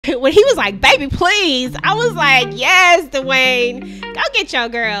when he was like, baby, please, I was like, yes, Dewayne, go get your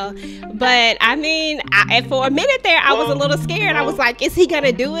girl. But I mean, and for a minute there, I was a little scared. I was like, is he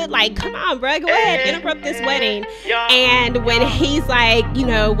gonna do it? Like, come on, bro, go ahead, interrupt this wedding. And when he's like, you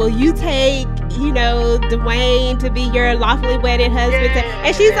know, will you take, you know, Dewayne to be your lawfully wedded husband?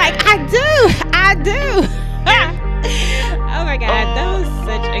 And she's like, I do. Oh my God, that was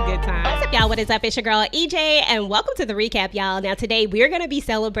such a good time. What's up, y'all? What is up? It's your girl EJ, and welcome to the recap, y'all. Now, today we're gonna be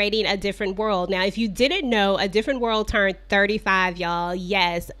celebrating A Different World. Now, if you didn't know, A Different World turned 35, y'all.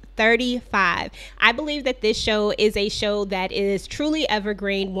 Yes, 35. I believe that this show is a show that is truly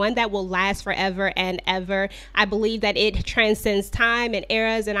evergreen, one that will last forever and ever. I believe that it transcends time and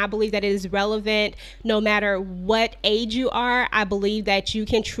eras, and I believe that it is relevant no matter what age you are. I believe that you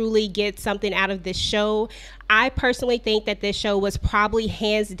can truly get something out of this show. I personally think that this show was probably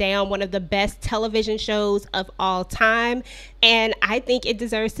hands down one of the best television shows of all time, and I think it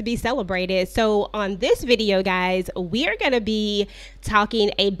deserves to be celebrated. So on this video, guys, we are going to be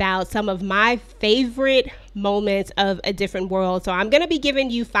talking about some of my favorite moments of A Different World. So I'm going to be giving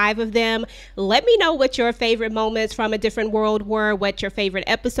you 5 of them. Let me know what your favorite moments from A Different World were, what your favorite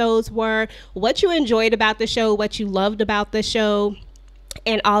episodes were, what you enjoyed about the show, what you loved about the show,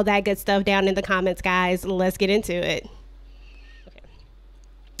 and all that good stuff down in the comments, guys. Let's get into it.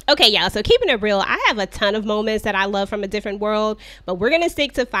 Okay, y'all, so keeping it real, I have a ton of moments that I love from A Different World, but we're gonna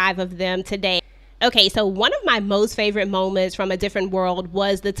stick to 5 of them today. Okay, so one of my most favorite moments from A Different World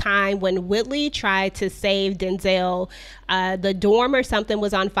was the time when Whitley tried to save Denzel. The dorm or something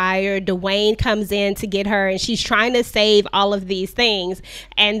was on fire. Dewayne comes in to get her, and she's trying to save all of these things.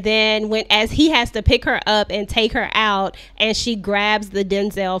 And then as he has to pick her up and take her out, and she grabs the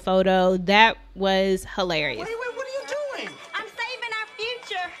Denzel photo, that was hilarious. Wait, what are you doing? I'm saving our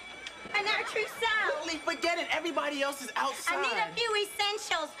future and our true self. Whitley, forget it. Everybody else is outside. I need a few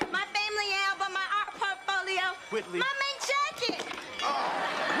essentials. My family album, my art portfolio, Whitley. my main jacket.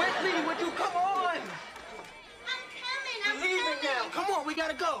 Whitley, would you come on? I'm Leaving now. coming. Come on, we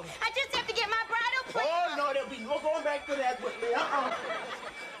gotta go. I just have to get my bridal plan. Oh, no, there'll be no going back to that, Whitley.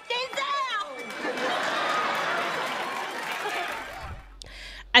 Denzel!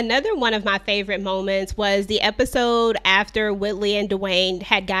 Another one of my favorite moments was the episode after Whitley and Dewayne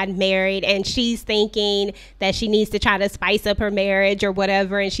had gotten married, and she's thinking that she needs to try to spice up her marriage or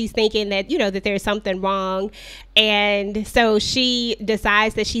whatever, and she's thinking that, you know, that there's something wrong. And so she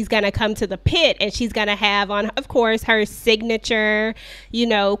decides that she's going to come to the pit, and she's going to have on, of course, her signature, you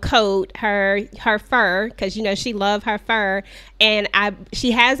know, coat, her fur, because, you know, she loved her fur. And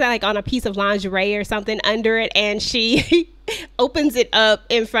she has that like on a piece of lingerie or something under it, and she opens it up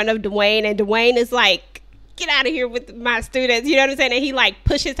in front of Dewayne, and Dewayne is like, get out of here with my students, you know what I'm saying? And he like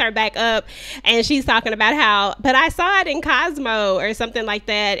pushes her back up, and she's talking about how, but I saw it in Cosmo or something like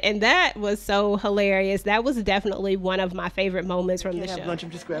that, and that was so hilarious. That was definitely one of my favorite moments from the show. Have lunch. I'm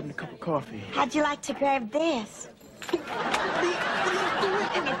just grabbing a cup of coffee. How'd you like to grab this? What are you doing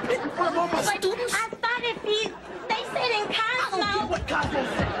in the pit in front of all my students? I thought if you... They said in Cosmo. What Cosmo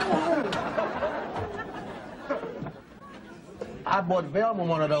said? Come on. I bought Velma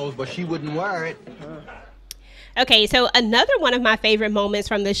one of those, but she wouldn't wear it. Okay, so another one of my favorite moments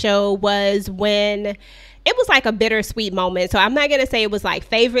from the show was when it was like a bittersweet moment. So I'm not going to say it was like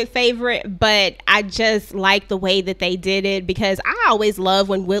favorite, but I just like the way that they did it, because I always love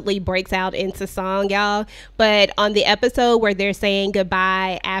when Whitley breaks out into song, y'all. But on the episode where they're saying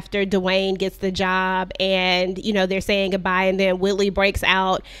goodbye after Dewayne gets the job, and, you know, they're saying goodbye, and then Whitley breaks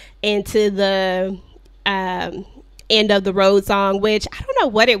out into the end of the road song, which I don't know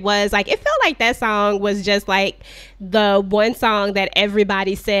what it was. Like, it felt like that song was just like the one song that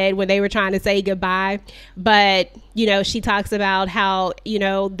everybody said when they were trying to say goodbye. But, you know, she talks about how, you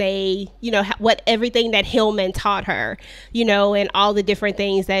know, they, you know, what everything that Hillman taught her, you know, and all the different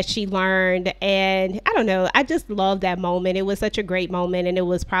things that she learned. And I don't know, I just love that moment. It was such a great moment, and it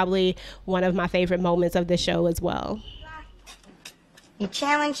was probably one of my favorite moments of the show as well. You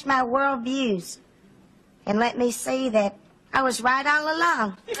challenged my worldviews and let me see that I was right all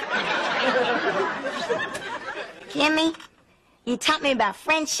along. Kimmy, you taught me about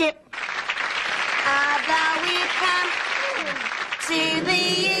friendship. Although we come to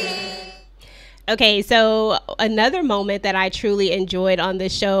the end. Okay, so another moment that I truly enjoyed on the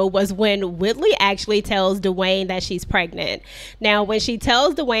show was when Whitley actually tells Dewayne that she's pregnant. Now, when she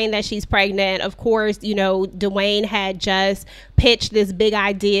tells Dewayne that she's pregnant, of course, you know, Dewayne had just pitch this big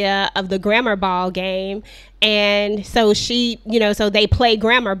idea of the grammar ball game. And so she, so they play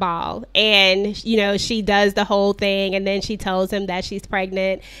grammar ball, and, she does the whole thing, and then she tells him that she's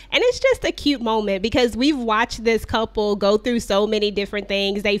pregnant. And it's just a cute moment because we've watched this couple go through so many different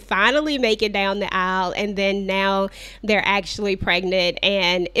things. They finally make it down the aisle, and then now they're actually pregnant.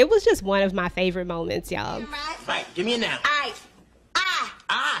 And it was just one of my favorite moments, y'all. Right, give me a noun.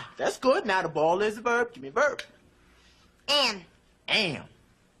 That's good. Now the ball is a verb. Give me a verb. Am.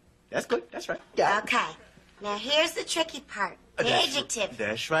 That's good. That's right. Got it. Okay. Now here's the tricky part. The adjective.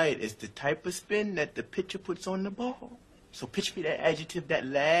 That's right. It's the type of spin that the pitcher puts on the ball. So pitch me that adjective, that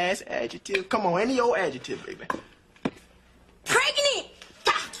last adjective. Come on, any old adjective, baby. Pregnant.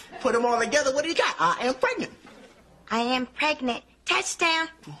 Put them all together. What do you got? I am pregnant. I am pregnant. Touchdown.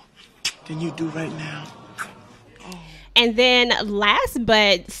 Then you do right now. And then last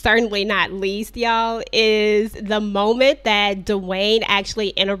but certainly not least, y'all, is the moment that Dewayne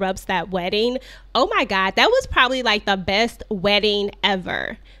actually interrupts that wedding. Oh my God, that was probably like the best wedding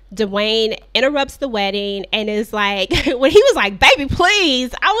ever. Dewayne interrupts the wedding and is like, when he was like, baby,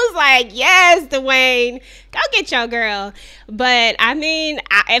 please, I was like, yes, Dewayne, go get your girl. But I mean,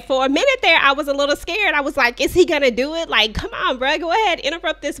 for a minute there, I was a little scared. I was like, is he going to do it? Like, come on, bro, go ahead,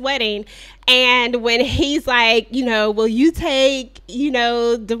 interrupt this wedding. And when he's like, will you take,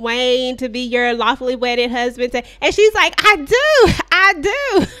 Dewayne to be your lawfully wedded husband? And she's like, I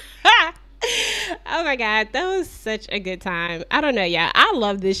do. Oh my God, that was such a good time. I don't know, y'all. I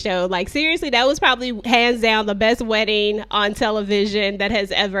love this show. Like, seriously, that was probably hands down the best wedding on television that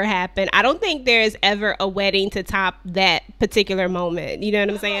has ever happened. I don't think there's ever a wedding to top that particular moment. You know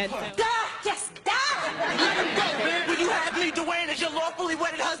what I'm saying? Just stop. Will you have me, Dewayne, as your lawfully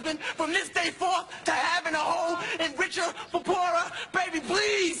wedded husband from this day forth to having a home and richer for poorer? Baby,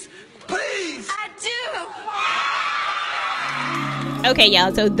 please, please. I do. Okay,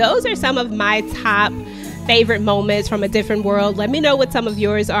 y'all, so those are some of my top favorite moments from A Different World. Let me know what some of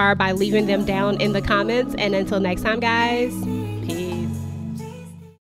yours are by leaving them down in the comments. And until next time, guys.